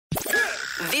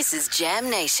This is Jam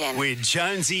Nation. With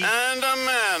Jonesy and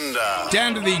Amanda.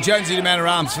 Down to the Jonesy and Amanda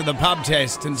Arms for the pub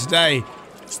test, and today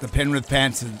it's the Penrith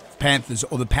Panthers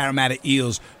or the Parramatta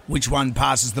Eels. Which one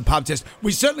passes the pub test?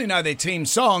 We certainly know their team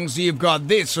songs. You've got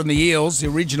this from the Eels, the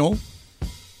original.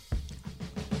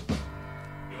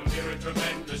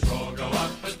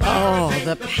 Oh,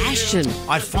 the passion.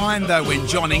 I find, though, when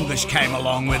John English came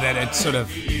along with it, it sort of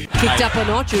Kicked up a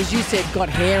notch, or as you said, got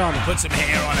hair on it. put some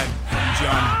hair on it from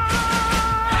John.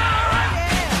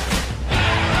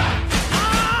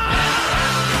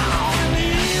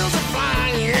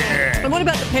 And what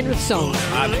about the Penrith song?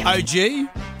 OG.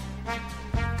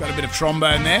 Got a bit of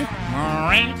trombone there.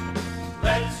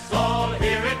 Let's all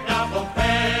hear it now from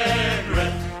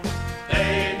Penrith.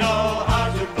 They know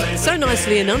how to play. So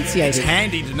nicely enunciated. It's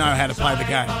handy to know how to play the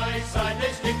game. Side,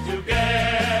 they stick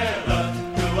together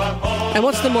to uphold. And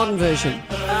what's the modern version?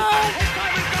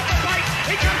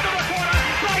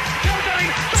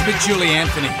 It's a bit Julie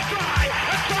Anthony.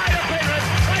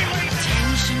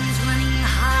 Tension's running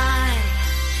high.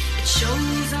 It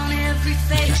shows on every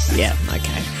face. Yeah,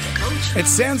 okay. It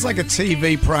sounds like a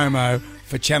TV promo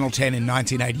for Channel 10 in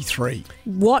 1983.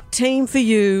 What team for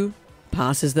you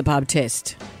passes the pub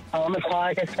test? I'm a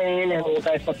Tiger fan and we'll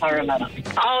go for Parramatta.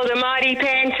 Oh, the mighty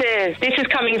Panthers. This is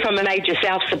coming from a major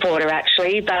South supporter,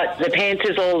 actually, but the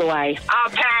Panthers all the way. Oh,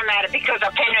 Parramatta, because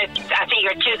of Penrith, I think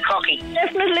you're too cocky.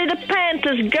 Definitely the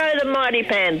Panthers. Go the mighty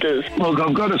Panthers. Look,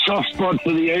 I've got a soft spot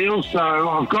for the Eels, so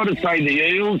I've got to say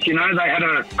the Eels. You know, they had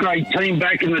a great team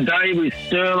back in the day with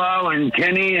Sterlo and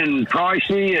Kenny and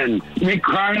Pricey and Mick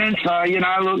Cronin. So, you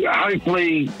know, look,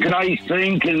 hopefully today's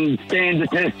team can stand the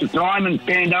test of time and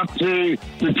stand up to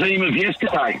the team of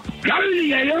yesterday. Go the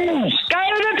Eels! Go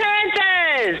the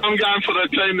Panthers! I'm going for the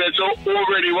team that's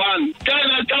already won. Go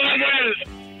the Tigers!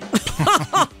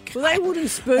 Well, they wouldn't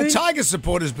spoon. The Tiger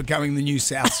supporters becoming the new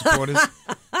South supporters.